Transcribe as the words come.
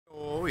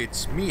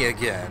it's me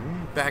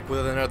again, back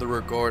with another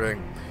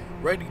recording,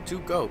 ready to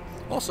go.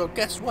 Also,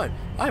 guess what?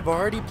 I've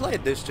already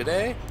played this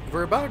today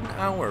for about an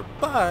hour,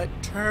 but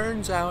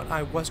turns out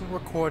I wasn't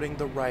recording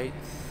the right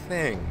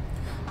thing.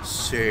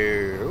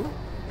 So,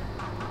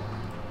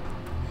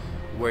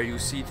 where you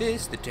see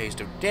this, the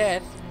taste of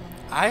death,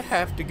 I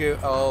have to go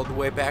all the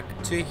way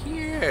back to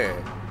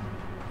here.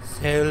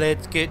 So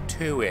let's get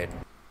to it.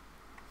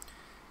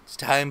 It's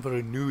time for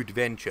a new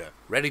adventure.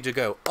 Ready to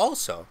go.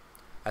 Also,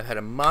 I've had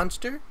a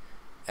monster,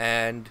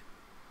 and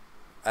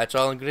that's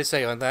all I'm going to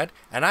say on that.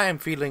 And I am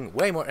feeling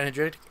way more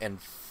energetic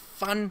and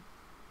fun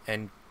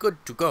and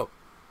good to go.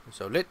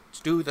 So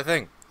let's do the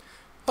thing.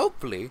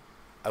 Hopefully,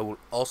 I will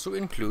also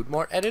include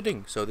more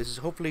editing. So this is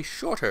hopefully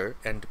shorter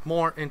and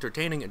more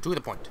entertaining and to the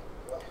point.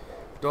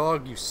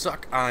 Dog, you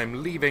suck.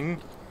 I'm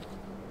leaving.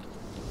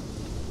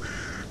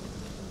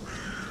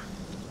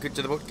 Get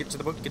to the boat, get to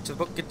the boat, get to the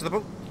boat, get to the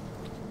boat.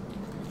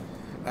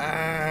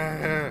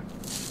 Ah.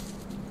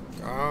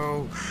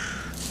 Oh.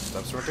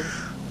 Stop snorting.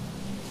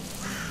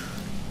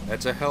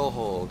 That's a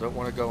hellhole. Don't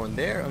want to go in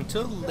there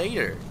until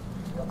later.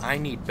 I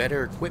need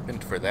better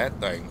equipment for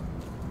that thing.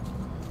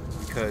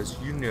 Because,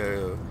 you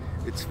know,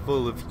 it's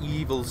full of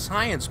evil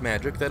science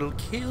magic that'll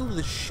kill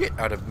the shit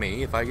out of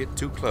me if I get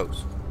too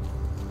close.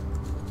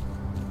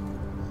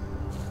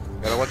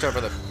 Gotta watch out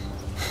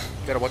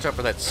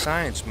for that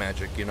science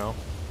magic, you know.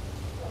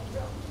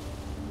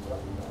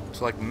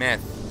 It's like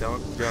meth.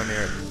 Don't go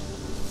near it.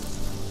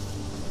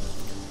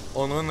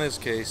 Although in this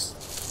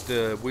case,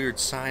 the weird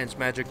science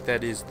magic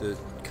that is the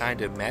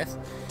kind of meth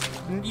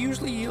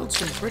usually yields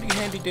some pretty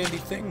handy dandy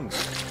things.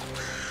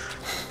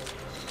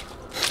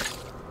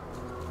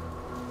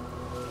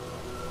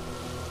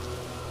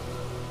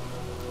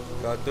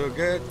 Got to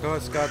get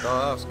those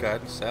cut-offs,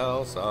 got to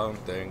sell some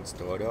things,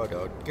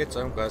 get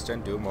some quests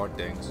and do more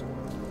things.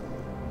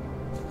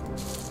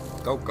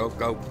 Go, go,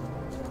 go.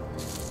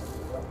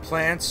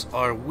 Plants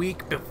are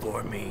weak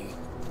before me.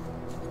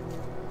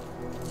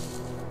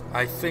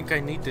 I think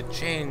I need to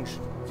change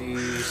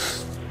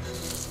these.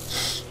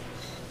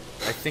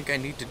 I think I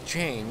need to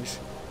change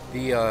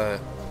the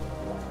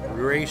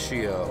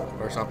ratio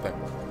or something.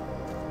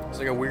 It's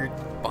like a weird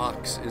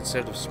box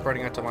instead of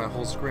spreading out to my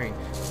whole screen.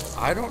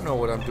 I don't know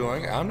what I'm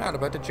doing. I'm not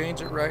about to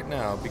change it right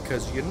now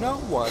because you know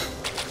what?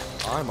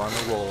 I'm on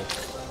a roll.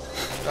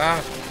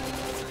 Ah.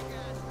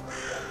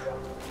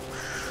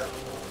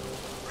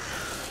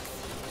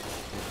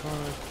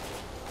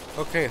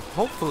 Okay,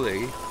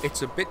 hopefully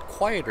it's a bit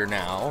quieter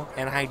now,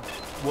 and I'm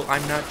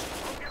not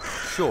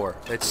sure.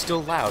 It's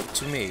still loud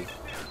to me.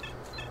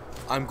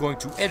 I'm going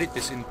to edit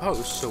this in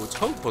post, so it's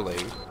hopefully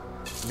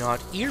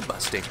not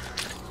ear-busting.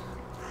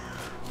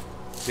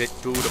 Get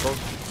to the boat.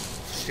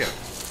 Shit.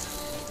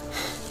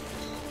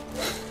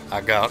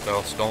 I got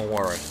this, don't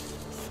worry.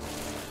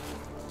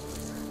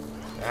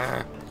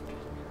 Ah.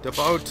 The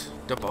boat.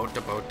 The boat,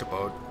 the boat, the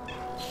boat.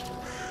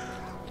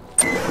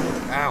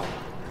 Ow.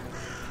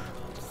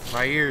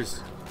 My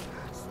ears.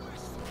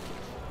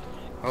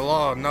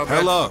 Hello, no bad.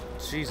 Hello.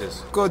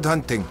 Jesus. Good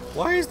hunting.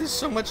 Why is this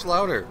so much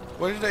louder?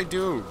 What did I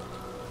do?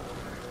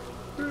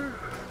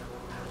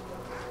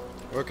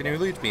 Where can you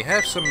lead me?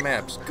 Have some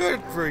maps.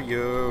 Good for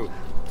you.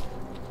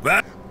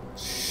 What?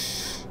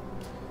 Shh.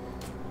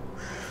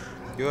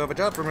 You have a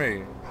job for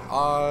me.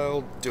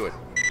 I'll do it.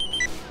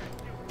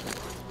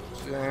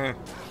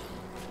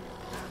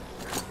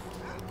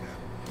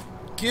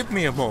 Give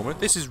me a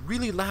moment. This is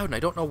really loud and I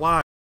don't know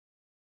why.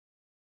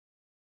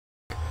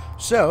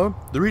 So,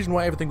 the reason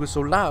why everything was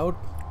so loud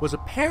was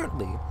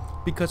apparently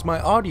because my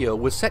audio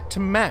was set to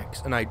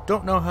max, and I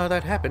don't know how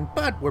that happened,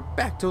 but we're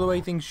back to the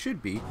way things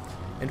should be,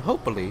 and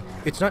hopefully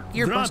it's not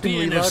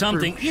ear-bustingly loud. If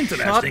something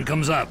interesting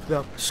comes up.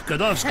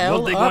 Skadovsk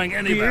won't be going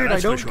anywhere,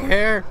 that's for sure. I don't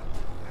care.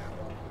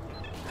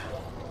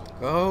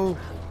 Oh.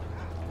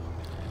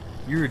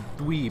 You're a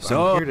dweeb.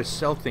 So, I'm here to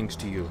sell things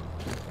to you.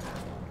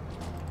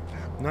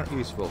 Not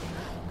useful.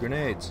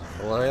 Grenades.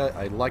 Well,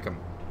 I like them.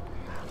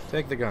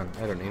 Take the gun.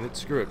 I don't need it.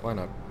 Screw it. Why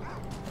not?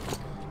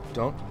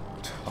 Don't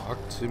talk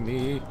to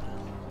me.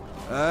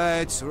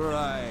 That's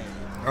right.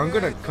 I'm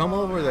gonna come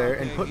over there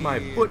and put my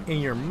foot in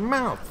your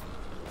mouth.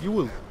 You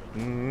will.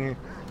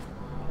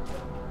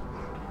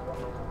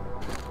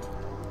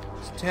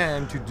 It's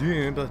time to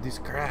dump all this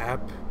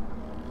crap.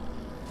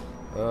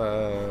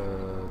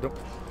 Nope.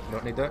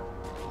 Don't need that.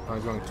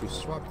 I'm going to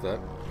swap that.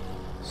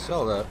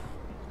 Sell that.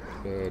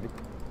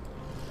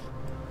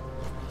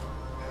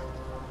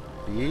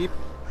 Beep.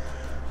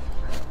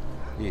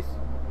 Beep.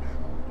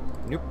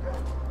 Nope.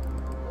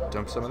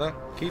 Dump some of that.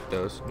 Keep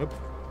those. Nope.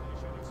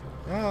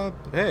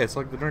 Hey, it's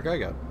like the drink I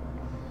got.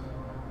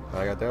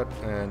 I got that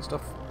and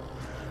stuff.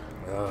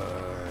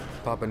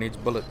 Papa needs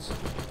bullets.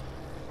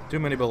 Too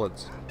many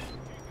bullets.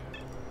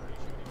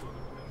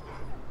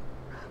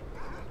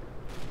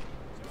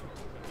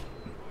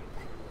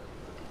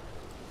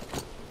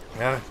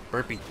 Yeah,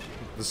 burpee.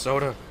 The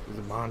soda is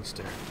a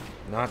monster.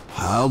 Not.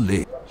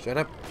 Howdy. Shut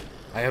up.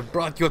 I have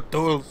brought your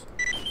tools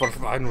for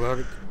fine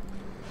work.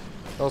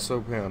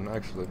 Also, man,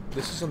 actually,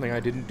 this is something I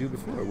didn't do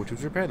before, which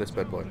was repair this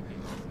bad boy.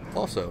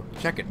 Also,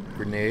 check it.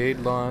 Grenade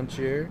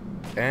launcher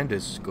and a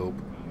scope.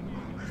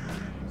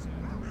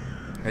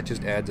 That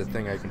just adds a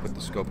thing I can put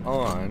the scope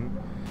on.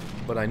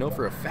 But I know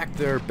for a fact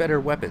there are better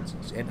weapons,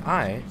 and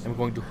I am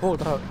going to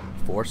hold out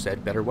for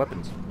said better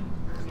weapons.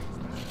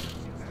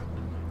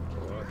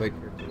 Wait,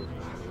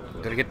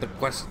 gotta get the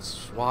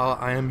quests while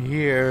I am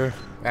here.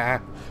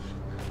 Ah,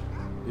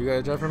 you got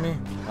a job for me?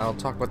 I'll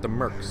talk about the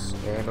mercs,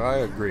 and I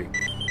agree.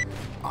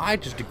 I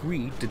just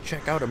agreed to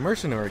check out a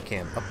mercenary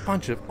camp, a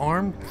bunch of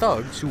armed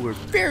thugs who were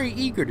very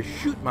eager to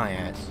shoot my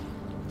ass.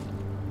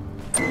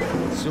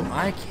 So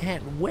I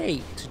can't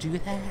wait to do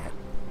that.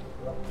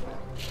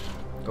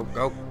 Go,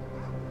 go.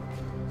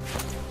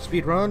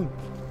 Speed run.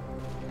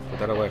 Put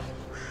that away.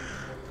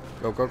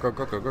 Go, go, go,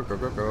 go, go, go, go,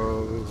 go,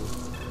 go.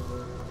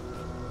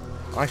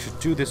 I should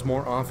do this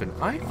more often.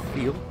 I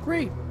feel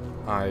great.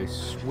 I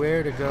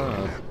swear to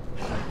God.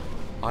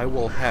 I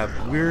will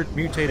have weird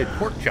mutated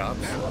pork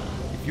chops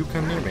if you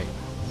come near me.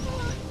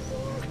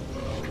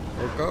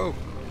 Go, go.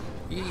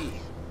 Eee.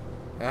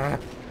 Ah.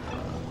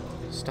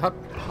 Stop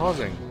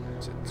pausing.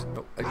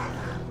 No,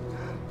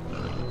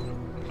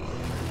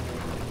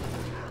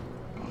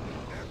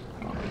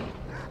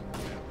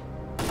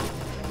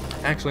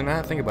 Actually, now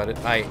that I think about it,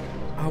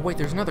 oh wait,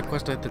 there's another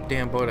quest at the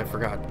damn boat I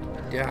forgot.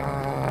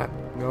 Ah,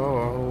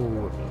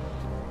 no.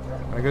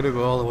 I gotta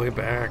go all the way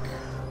back.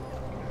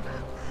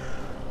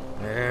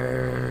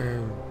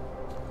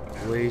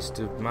 Waste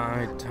of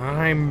my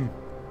time.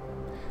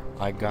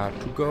 I got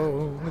to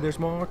go. There's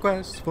more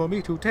quests for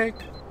me to take.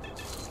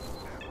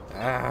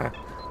 Ah.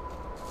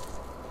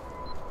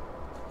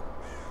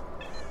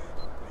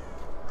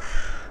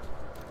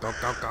 Go,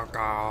 go, go,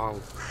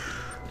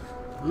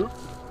 go.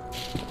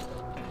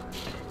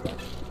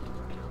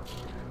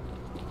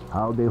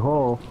 Howdy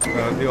ho.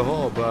 Howdy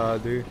ho,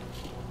 buddy.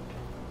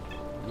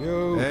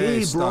 Yo.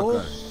 Hey,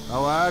 Stalker.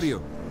 How are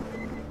you?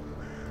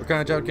 What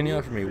kind of job can you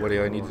offer me? What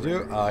do I need to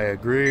do? I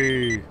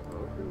agree.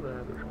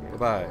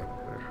 Bye-bye.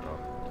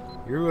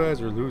 You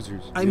guys are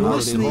losers. I'm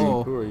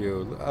listening. Who are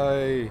you?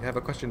 I have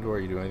a question. Who are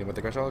you doing anything with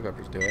the crash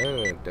helicopters?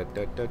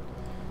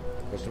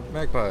 Question from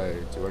Magpie.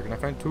 So where can I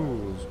find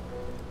tools?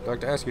 I'd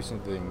like to ask you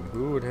something.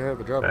 Who would have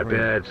a job for me?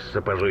 Опять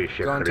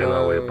сапожища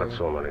хреновые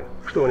подсунули.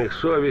 Что у них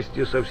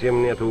совести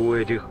совсем нету у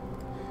этих?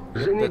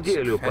 За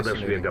неделю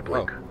подошли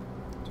гоплык.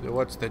 So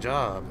what's the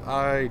job?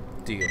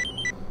 Ideal.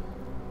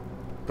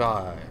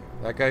 Bye.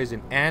 That guy's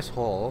an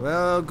asshole.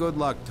 Well, good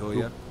luck to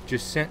you.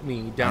 Just sent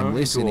me down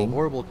into a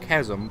horrible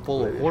chasm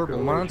full of horrible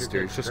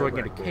monsters just so I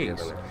can get a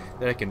case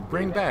that I can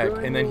bring back,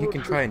 and then he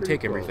can try and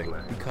take everything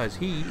because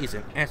he is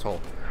an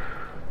asshole.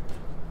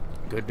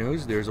 Good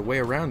news, there's a way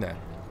around that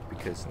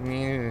because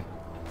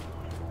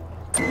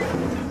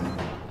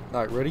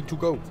not ready to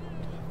go.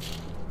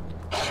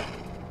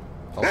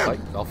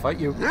 I'll fight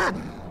you.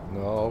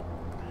 No.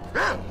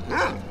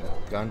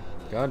 Gun.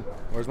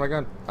 Where's my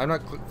gun? I'm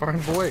not far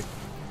enough away.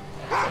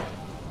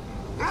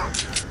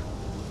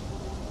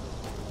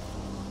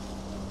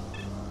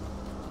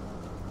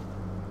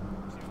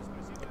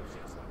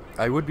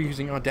 I would be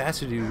using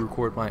Audacity to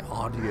record my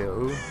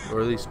audio,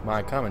 or at least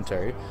my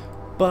commentary,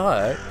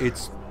 but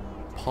its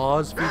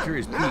pause feature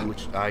is P,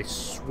 which I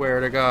swear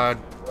to God,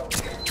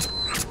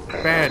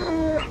 bad.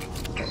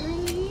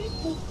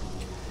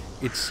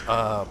 Its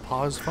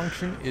pause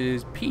function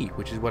is P,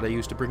 which is what I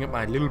use to bring up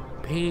my little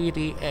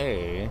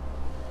PDA.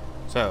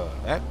 So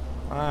that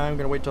I'm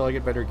gonna wait till I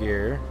get better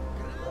gear.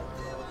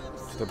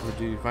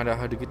 To find out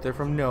how to get there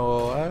from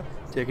Noah.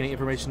 Take any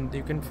information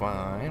you can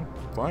find.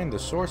 Find the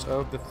source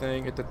of the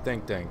thing at the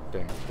thing.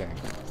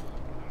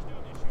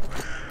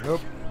 Nope.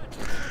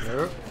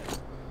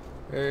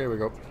 There we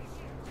go.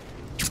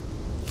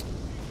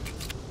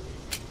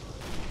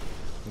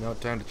 Now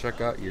time to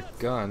check out your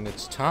gun.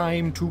 It's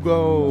time to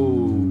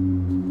go.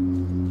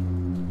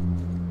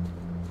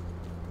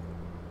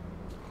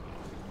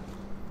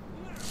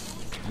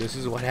 This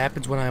is what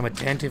happens when I'm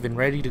attentive and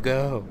ready to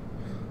go.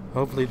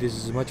 Hopefully this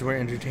is a much more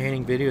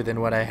entertaining video than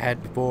what I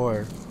had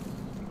before.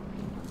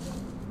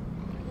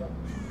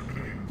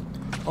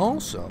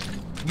 Also,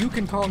 you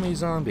can call me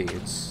Zombie.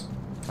 It's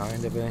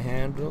kind of a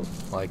handle,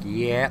 like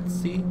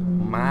Yahtzee,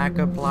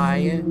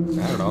 Markiplier,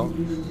 I don't know.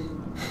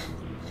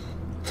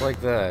 It's like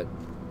that.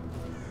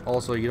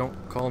 Also, you don't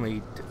call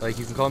me, like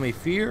you can call me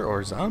Fear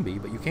or Zombie,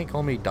 but you can't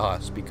call me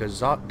Das, because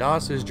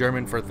Das is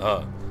German for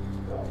the,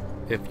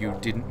 if you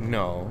didn't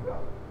know.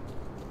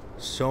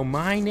 So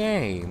my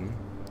name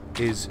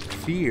is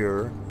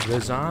Fear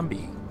the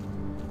Zombie.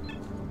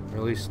 Or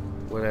at least,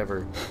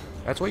 whatever.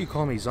 That's why you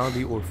call me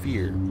Zombie or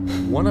Fear.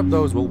 One of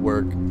those will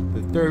work,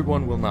 the third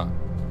one will not.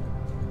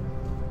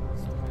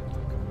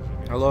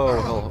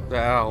 Hello,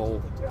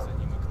 Hellhole.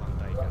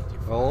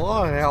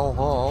 Hello,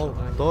 Hellhole.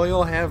 Do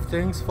you have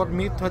things for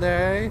me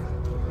today?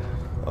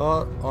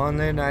 Oh,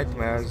 only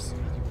nightmares.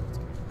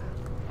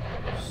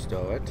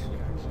 Stow it.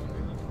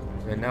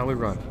 And now we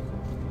run.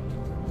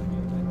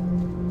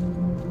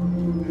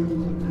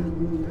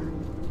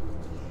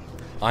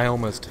 I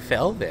almost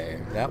fell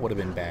there. That would have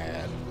been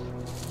bad.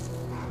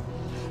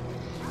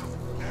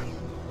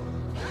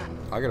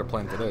 I got a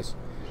plan for this.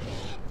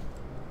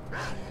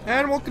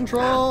 Animal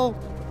control!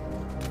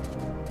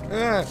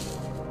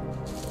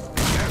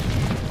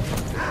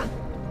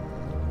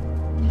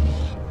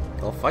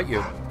 I'll fight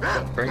you.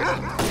 Bring it.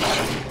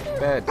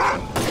 Bad.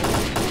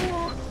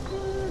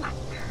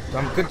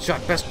 I'm good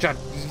shot, best shot.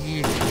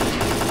 Yeah.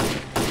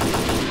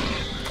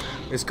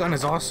 This gun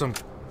is awesome.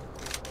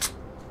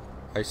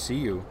 I see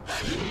you.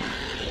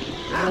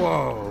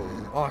 Whoa,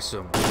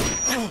 awesome.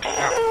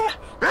 Ow.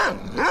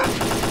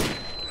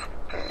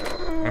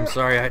 I'm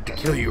sorry I had to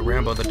kill you,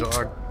 Rambo the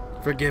dog.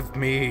 Forgive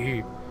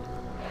me.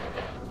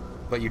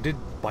 But you did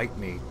bite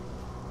me.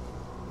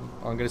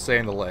 I'm gonna say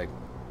in the leg.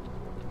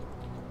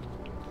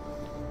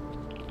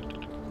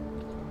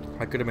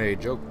 I could have made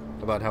a joke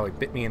about how he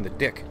bit me in the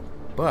dick,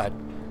 but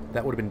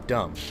that would have been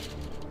dumb.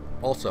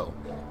 Also,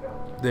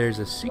 there's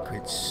a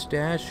secret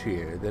stash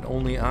here that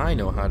only I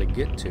know how to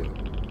get to,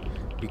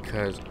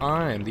 because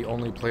I'm the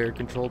only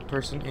player-controlled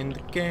person in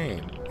the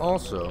game.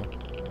 Also,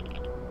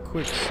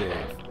 quick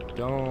save.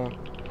 Don't...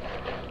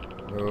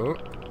 Oh.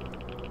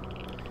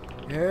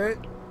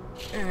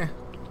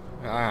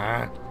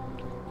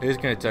 It's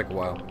gonna take a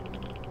while.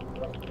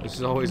 This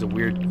is always a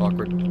weird,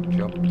 awkward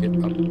jump. Get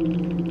up.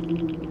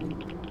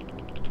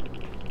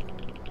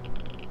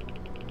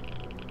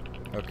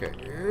 Okay.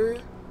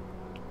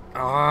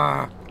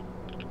 I'm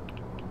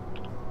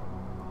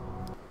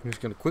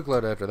just gonna quick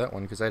load after that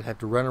one because I'd have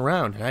to run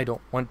around and I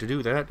don't want to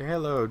do that.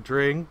 Hello,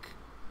 drink.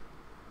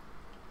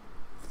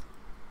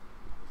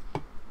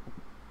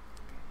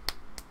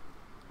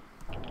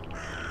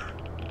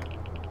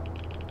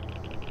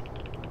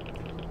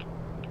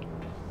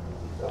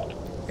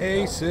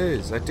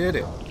 Aces! I did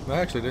it! Well,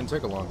 actually, it didn't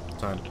take a long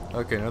time.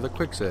 Okay, another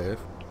quick save.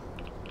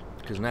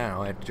 Because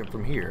now I have to jump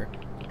from here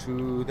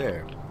to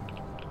there.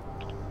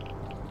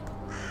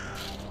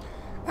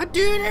 I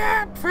did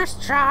it!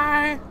 First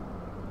try!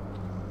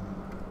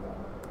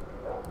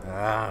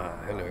 Ah,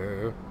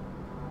 hello.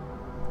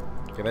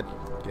 Give it.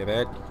 Give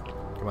it.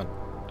 Come on.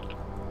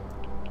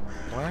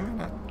 Why am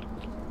I not?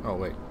 Oh,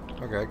 wait.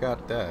 Okay, I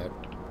got that.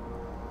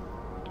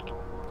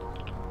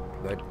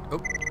 But, oh.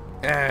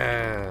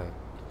 Ah.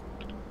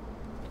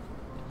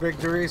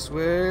 Victory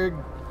swig.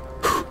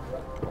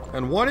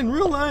 And one in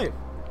real life.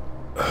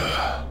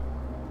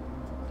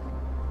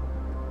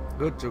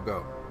 Good to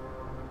go.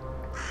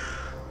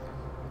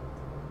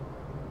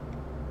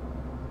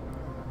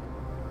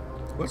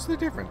 What's the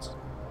difference?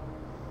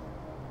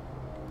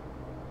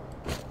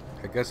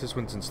 I guess this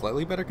one's in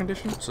slightly better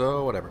condition,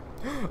 so whatever.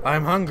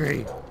 I'm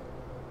hungry.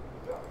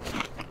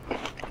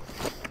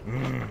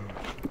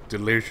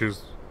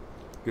 Delicious.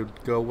 Could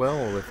go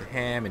well with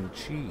ham and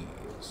cheese.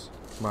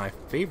 My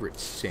favorite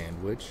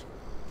sandwich.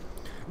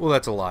 Well,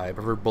 that's a lie. I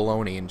prefer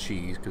bologna and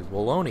cheese, because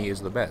bologna is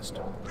the best.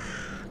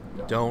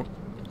 Don't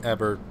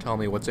ever tell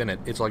me what's in it.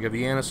 It's like a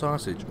Vienna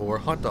sausage or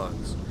hot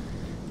dogs.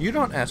 You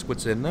don't ask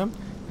what's in them.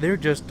 They're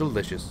just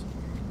delicious.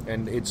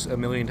 And it's a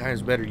million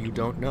times better you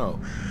don't know.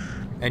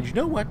 And you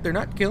know what? They're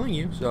not killing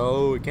you,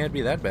 so it can't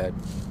be that bad.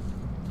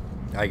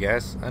 I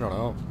guess. I don't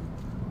know.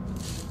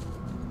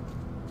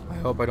 I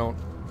hope I don't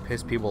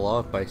piss people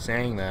off by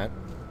saying that.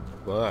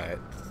 But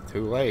it's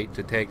too late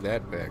to take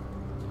that back.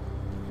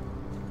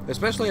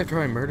 Especially after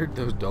I murdered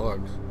those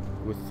dogs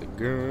with the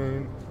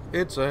gun.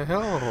 It's a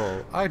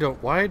hellhole. I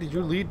don't... Why did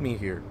you lead me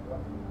here?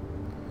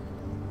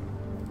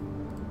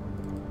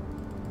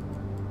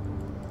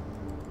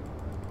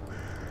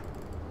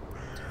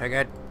 I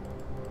got...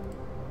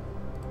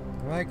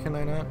 Why can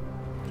I not?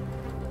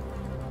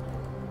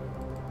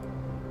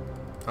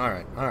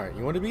 Alright, alright.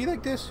 You want to be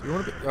like this? You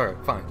want to be...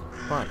 Alright, fine.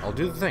 Fine. I'll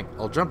do the thing.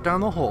 I'll jump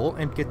down the hole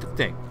and get the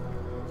thing.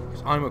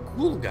 Because I'm a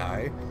cool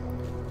guy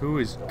who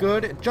is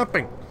good at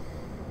jumping.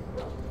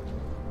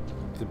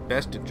 The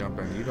best at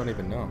jumping. You don't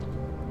even know.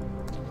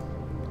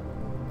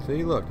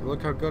 See, look.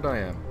 Look how good I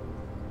am.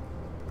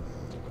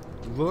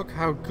 Look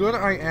how good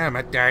I am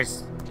at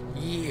this.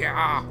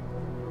 Yeah.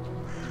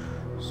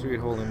 Sweet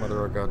holy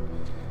mother of God.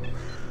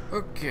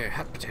 Okay,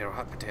 hot potato,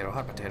 hot potato,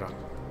 hot potato.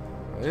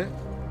 Yeah.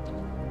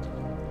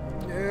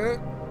 Yeah.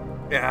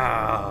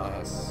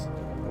 Yes.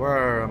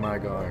 Where am I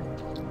going?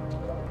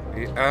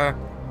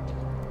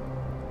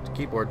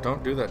 Keyboard,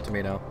 don't do that to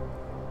me now.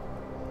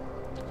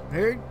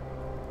 Hey,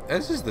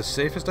 this is the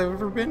safest I've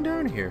ever been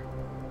down here.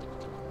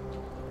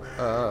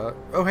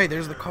 Oh hey,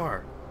 there's the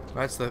car.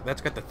 That's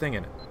got the thing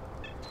in it.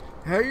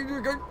 How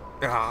you go?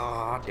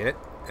 Ah, did it.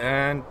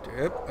 And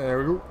yep, there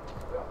we go.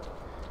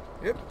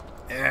 Yep.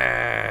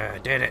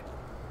 Did it.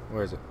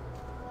 Where is it?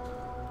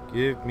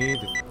 Give me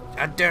the...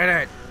 I did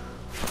it!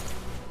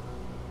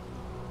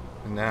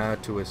 And now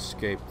to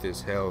escape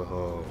this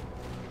hellhole.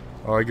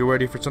 Are you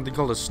ready for something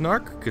called a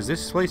snark? Because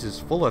this place is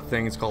full of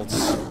things called...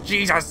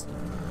 Jesus!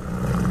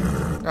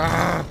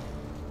 Ah!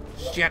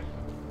 Shit!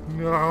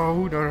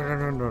 No, no, no,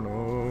 no, no,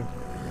 no.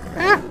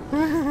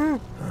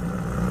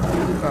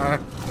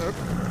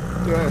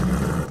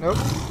 Nope.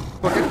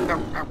 Book it.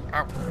 Ow, ow,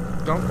 ow.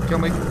 Don't kill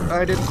me.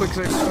 I didn't quick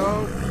save.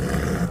 No.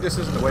 This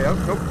isn't the way out.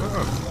 Nope.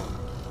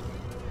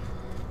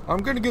 I'm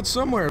gonna get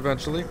somewhere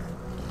eventually.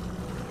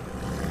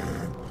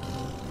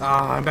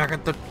 Ah, I'm back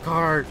at the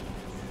car.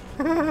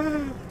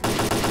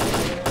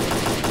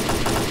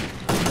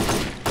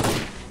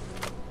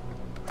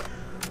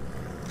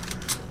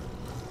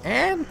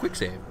 quick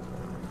save.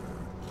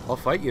 I'll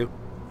fight you.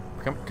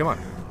 Come on.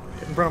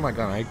 Get in front of my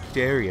gun. I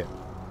dare you.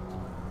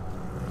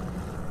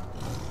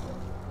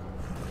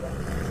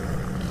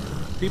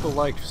 People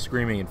like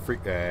screaming and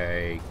freak.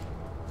 Hey.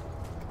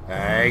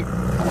 Hey.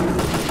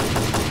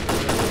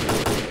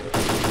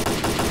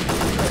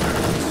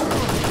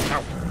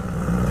 Ow.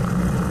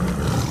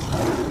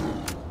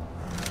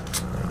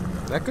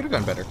 That could have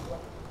gone better.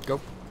 Go.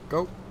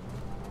 Go.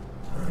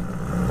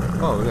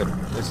 Oh, good.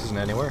 This isn't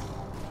anywhere.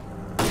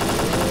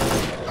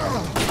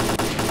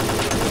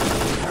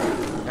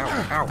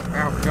 Ow, ow,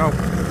 ow, no.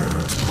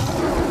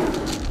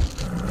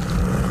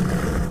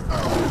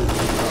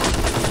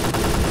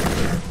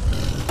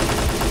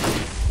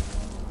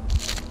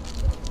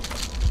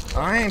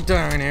 I ain't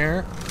dying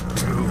here.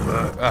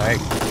 Ow.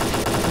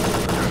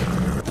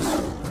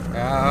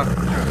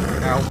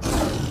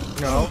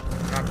 No.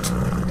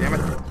 Damn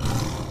it.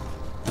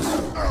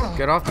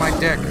 Get off my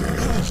dick.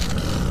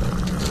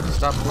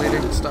 Stop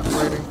bleeding. Stop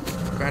bleeding.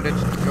 Bandage.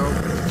 Go.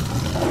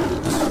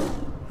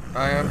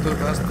 I am the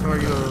best for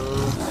you.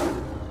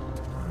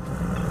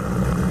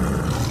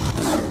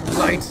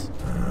 Lights.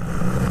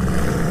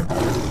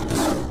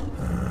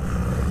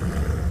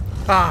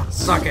 Ah,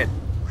 suck it.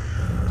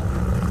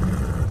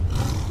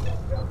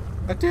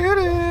 I did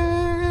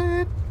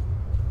it.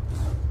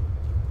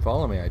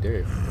 Follow me, I dare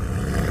you.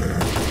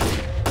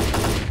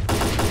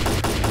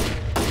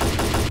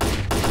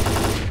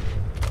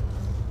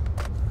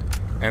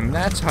 And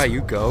that's how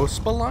you go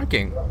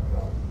spelunking.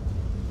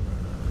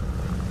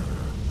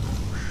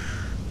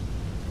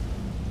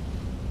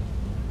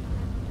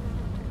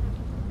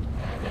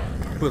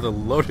 With a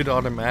loaded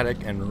automatic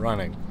and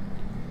running.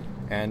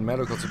 And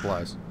medical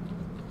supplies.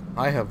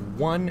 I have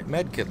 1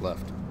 med kit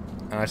left.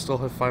 And I still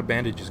have 5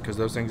 bandages because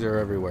those things are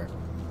everywhere.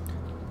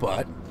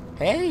 But,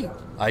 hey!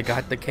 I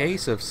got the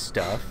case of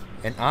stuff.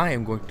 And I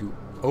am going to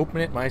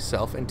open it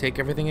myself and take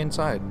everything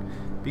inside.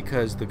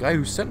 Because the guy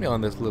who sent me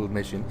on this little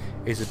mission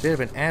is a bit of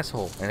an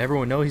asshole. And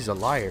everyone knows he's a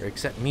liar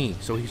except me.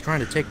 So he's trying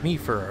to take me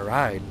for a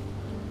ride.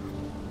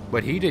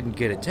 But he didn't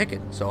get a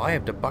ticket. So I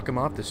have to buck him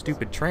off the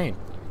stupid train.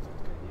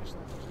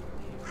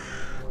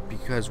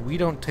 Because we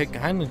don't take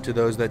kindly to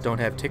those that don't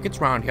have tickets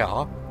round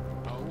here.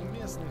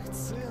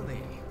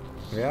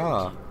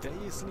 Yeah.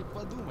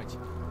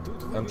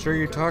 I'm sure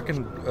you're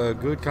talking a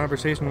good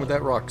conversation with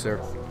that rock, sir.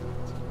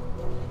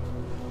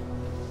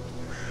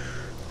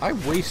 I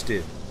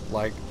wasted,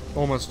 like,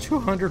 almost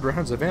 200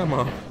 rounds of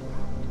ammo.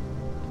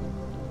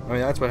 I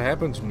mean, that's what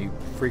happens when you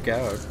freak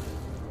out.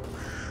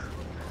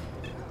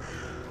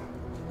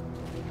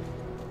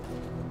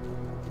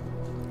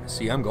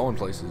 See, I'm going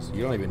places.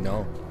 You don't even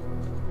know.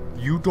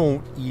 You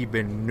don't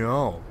even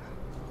know.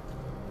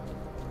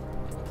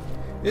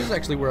 This is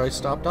actually where I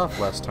stopped off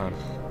last time.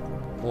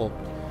 Well,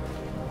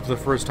 the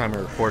first time I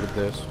recorded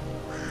this.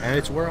 And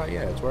it's where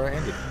it's where I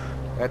ended.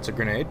 That's a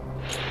grenade.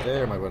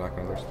 There are my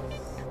binoculars.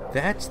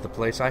 That's the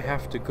place I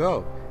have to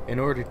go in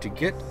order to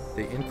get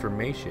the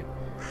information.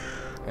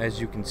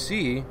 As you can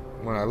see,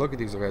 when I look at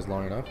these guys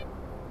long enough,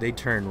 they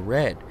turn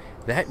red.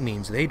 That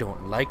means they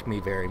don't like me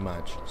very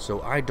much.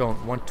 So I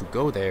don't want to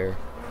go there,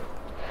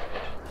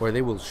 or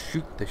they will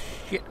shoot the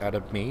shit out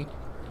of me.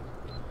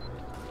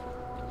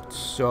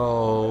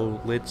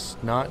 So let's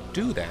not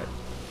do that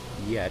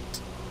yet.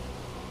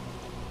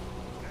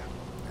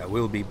 I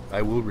will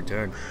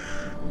return.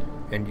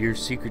 And your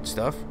secret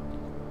stuff,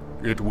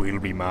 it will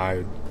be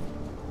mine.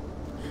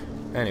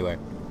 Anyway,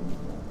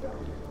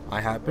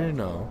 I happen to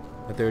know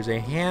that there's a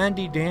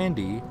handy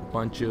dandy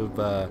bunch of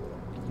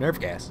nerve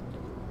gas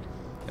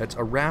that's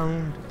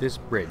around this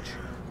bridge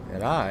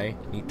that I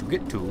need to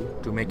get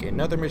to make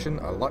another mission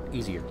a lot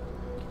easier.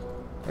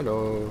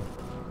 Hello.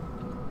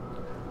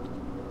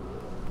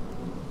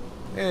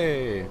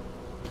 Hey.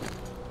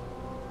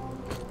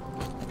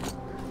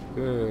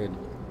 Good.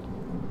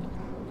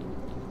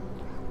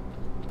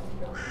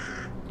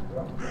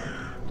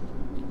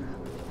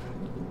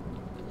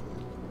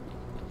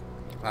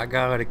 I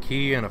got a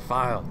key and a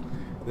file.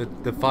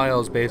 The file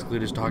is basically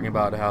just talking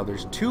about how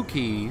there's 2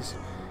 keys.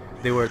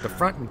 They were at the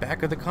front and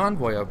back of the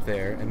convoy up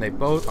there, and they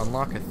both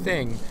unlock a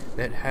thing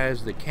that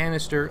has the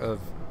canister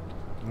of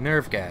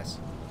nerve gas.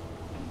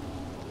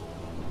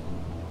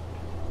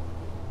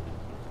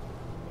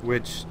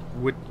 Which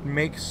would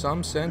make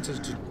some sense as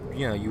to,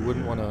 you know, you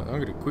wouldn't want to... I'm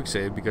going to quick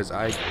save because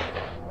I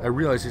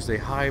realize there's a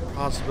high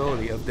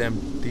possibility of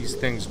these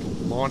things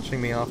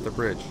launching me off the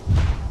bridge.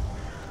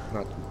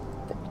 Not...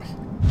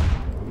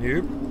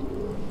 Nope.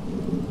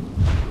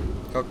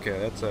 Okay,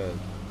 that's a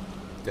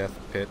death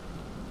pit.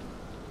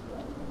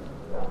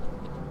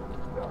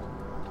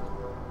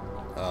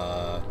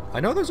 I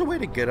know there's a way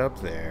to get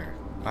up there.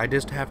 I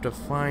just have to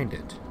find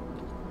it.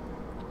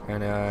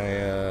 And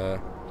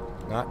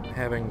not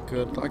having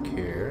good luck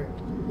here.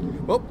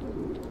 Oh!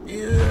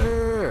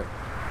 Yeah!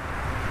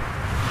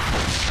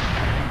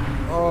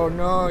 Oh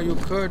no, you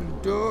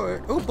couldn't do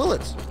it. Oh,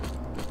 bullets!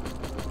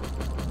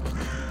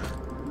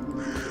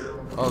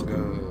 Oh,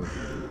 good.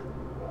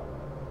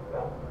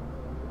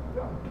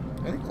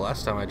 I think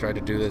last time I tried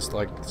to do this,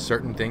 like,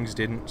 certain things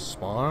didn't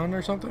spawn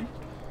or something.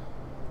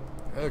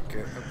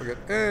 Okay, I forget.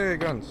 Hey,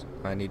 guns.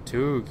 I need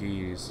 2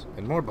 keys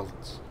and more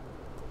bullets.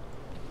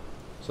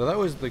 So that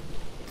was the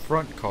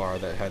front car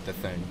that had the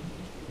thing.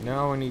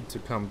 Now I need to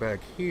come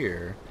back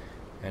here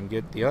and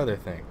get the other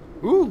thing.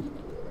 Ooh!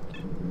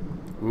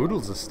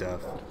 Oodles of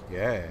stuff.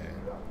 Yeah.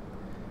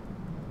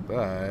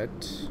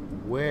 But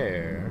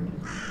where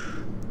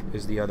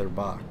is the other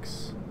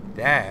box?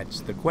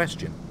 That's the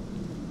question.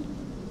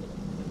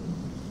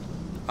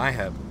 I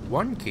have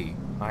 1 key.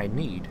 I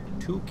need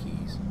 2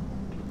 keys.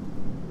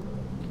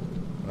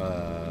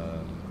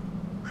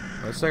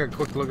 Let's take a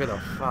quick look at the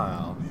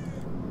file.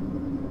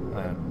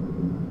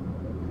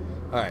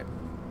 Alright.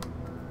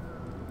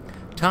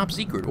 Top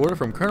secret order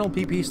from Colonel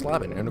P.P.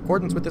 Slavin. In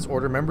accordance with this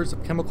order, members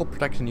of Chemical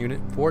Protection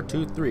Unit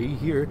 423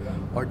 here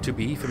are to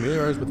be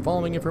familiarized with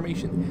following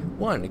information.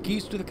 1.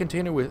 Keys to the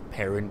container with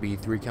Parin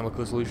B3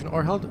 chemical solution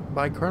are held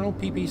by Colonel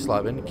P.P.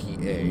 Slavin, Key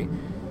A,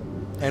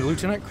 and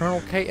Lieutenant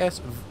Colonel K.S.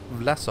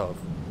 Vlasov,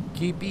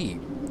 Key B.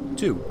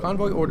 2.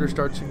 Convoy order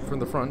starting from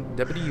the front.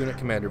 Deputy Unit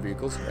Commander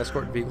Vehicles,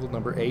 Escort Vehicle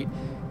Number 8,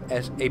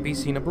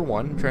 APC Number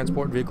 1,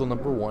 Transport Vehicle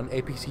Number 1,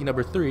 APC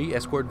Number 3,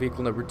 Escort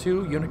Vehicle Number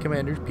 2, Unit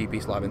Commanders, P.P.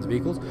 Slavin's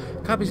vehicles.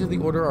 Copies of the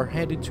order are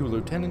handed to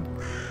Lieutenant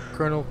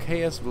Colonel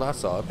K.S.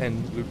 Vlasov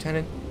and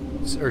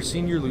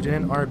Senior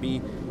Lieutenant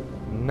R.B.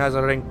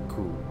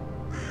 Nazarenko.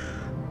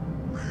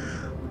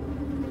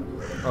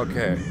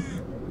 Okay.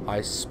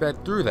 I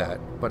sped through that,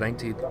 but I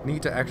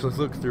need to actually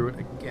look through it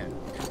again.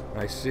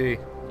 I see.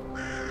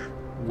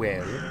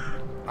 Well,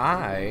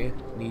 I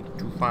need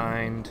to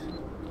find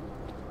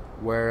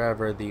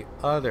wherever the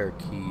other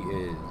key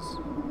is,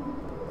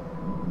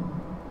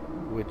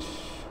 which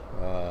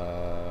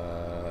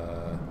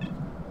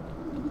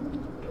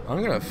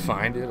I'm gonna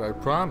find it, I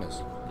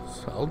promise.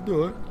 So I'll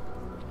do it.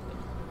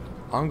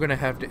 I'm gonna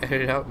have to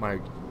edit out my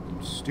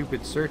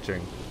stupid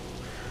searching.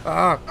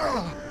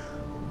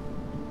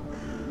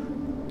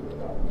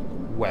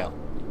 Well,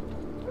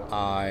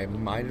 I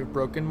might have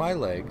broken my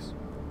legs,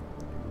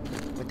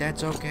 but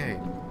that's okay.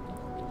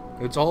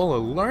 It's all a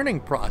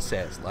learning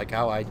process, like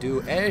how I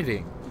do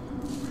editing.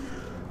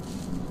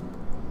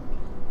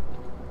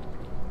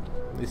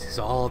 This is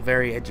all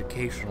very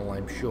educational,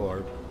 I'm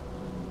sure.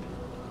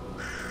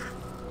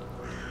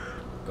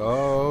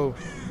 Go.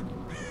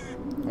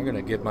 I'm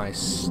gonna give my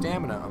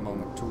stamina a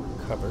moment to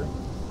recover.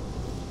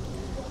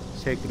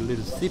 Take a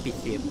little sippy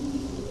sip.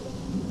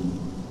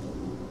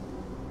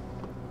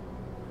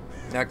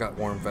 That got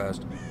warm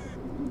fast.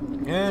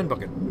 And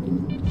bucket.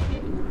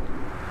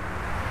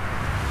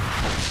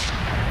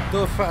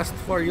 Too fast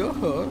for you,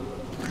 huh?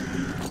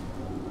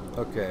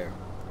 Okay.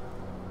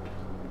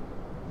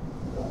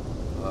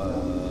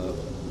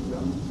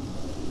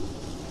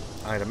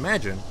 I'd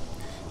imagine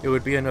it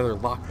would be another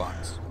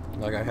lockbox,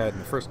 like I had in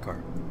the first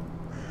car.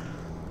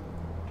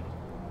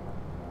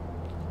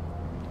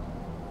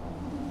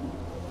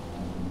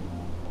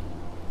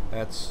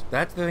 That's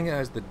the thing that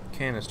has the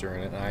canister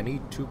in it, and I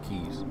need 2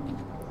 keys.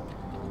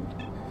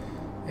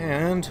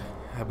 And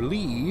I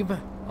believe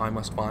I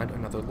must find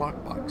another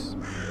lockbox.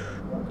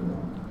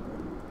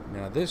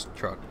 Now this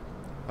truck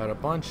had a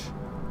bunch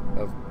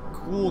of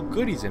cool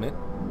goodies in it,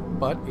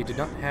 but it did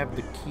not have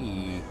the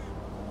key.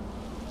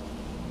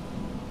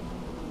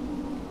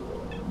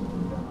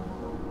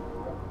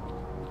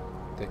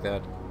 Take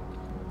that.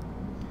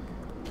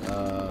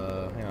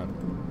 Hang on.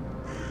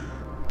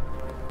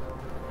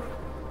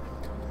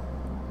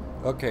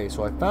 Okay,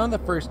 so I found the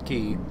first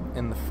key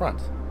in the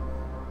front,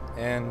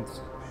 and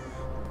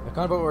the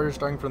convoy order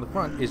starting from the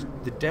front is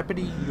the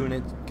Deputy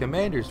Unit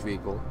Commander's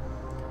vehicle,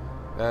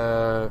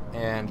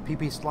 and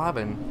P.P.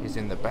 Slavin is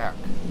in the back.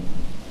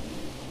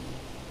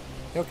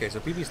 Okay, so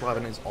P.P.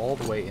 Slavin is all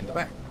the way in the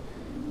back,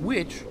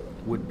 which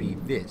would be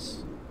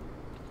this.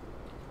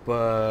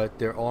 But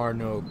there are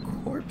no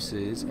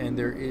corpses, and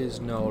there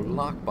is no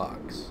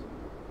lockbox.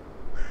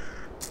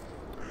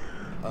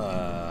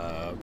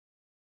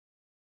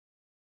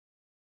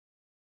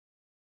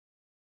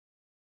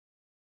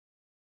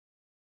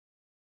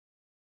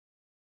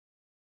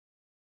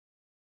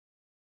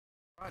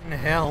 Rotten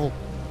hell.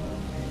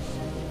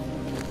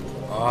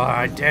 Oh,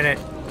 I did it.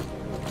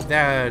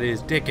 That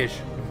is dickish.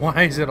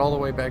 Why is it all the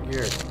way back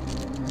here?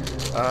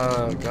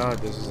 Oh, God,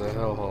 this is a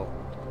hellhole.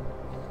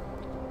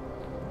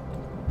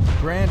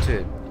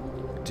 Granted,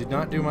 did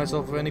not do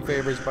myself any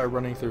favors by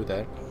running through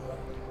that.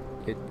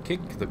 It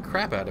kicked the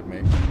crap out of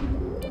me.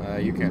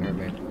 You can't hurt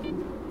me.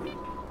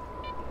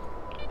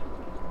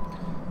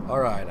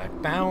 Alright, I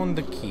found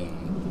the key.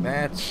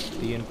 That's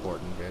the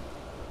important bit.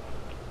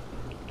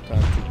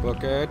 Time to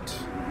book it.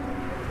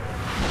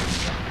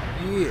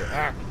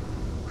 Yeah.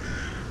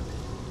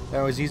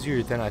 That was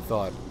easier than I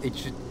thought. It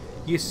should.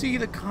 You see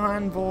the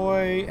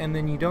convoy, and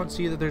then you don't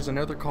see that there's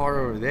another car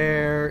over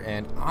there,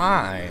 and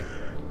I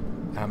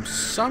am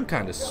some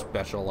kind of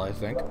special, I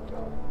think.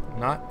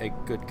 Not a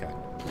good kind.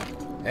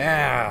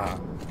 Yeah.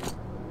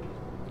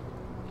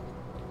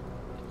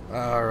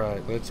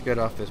 Alright, let's get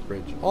off this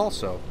bridge.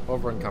 Also,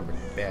 over encumbered.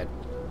 Bad.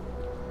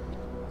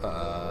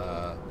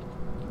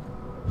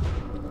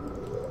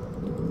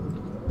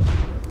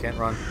 Can't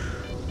run.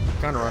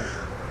 Can't run.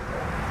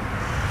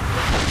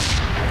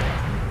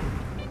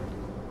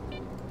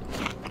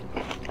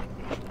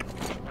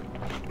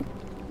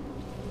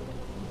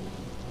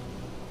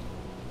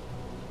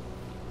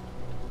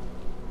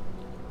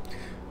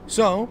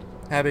 So,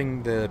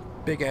 having the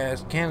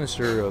big-ass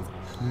canister of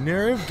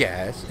nerve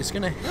gas is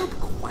going to help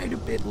quite a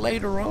bit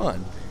later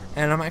on.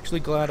 And I'm actually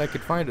glad I could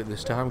find it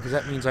this time, because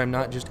that means I'm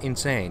not just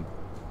insane.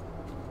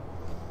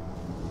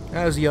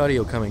 How's the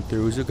audio coming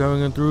through? Is it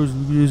coming through?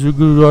 Is it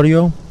good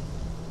audio?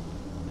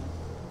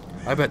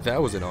 I bet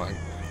that was annoying.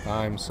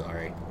 I'm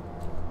sorry.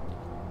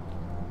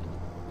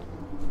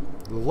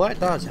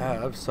 Let us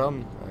have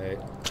some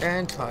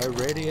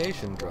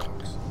anti-radiation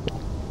drugs.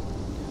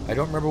 I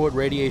don't remember what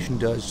radiation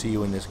does to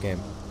you in this game.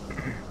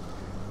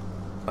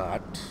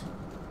 But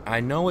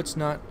I know it's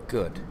not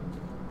good.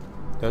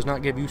 It does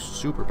not give you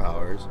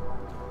superpowers.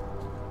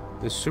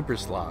 This Super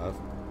Slav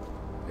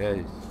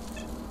is...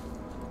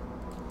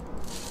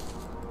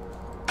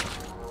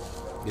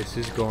 This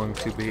is going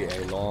to be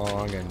a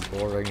long and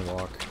boring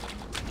walk.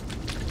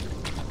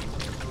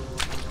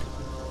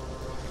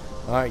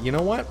 Alright, you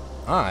know what?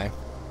 I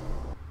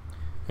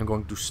am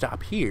going to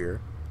stop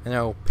here, and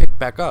I'll pick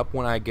back up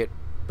when I get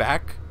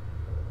back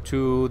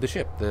to the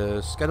ship, the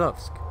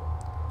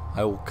S.T.A.L.K.E.R.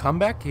 I will come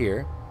back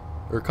here,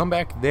 or come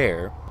back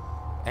there,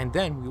 and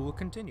then we will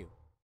continue.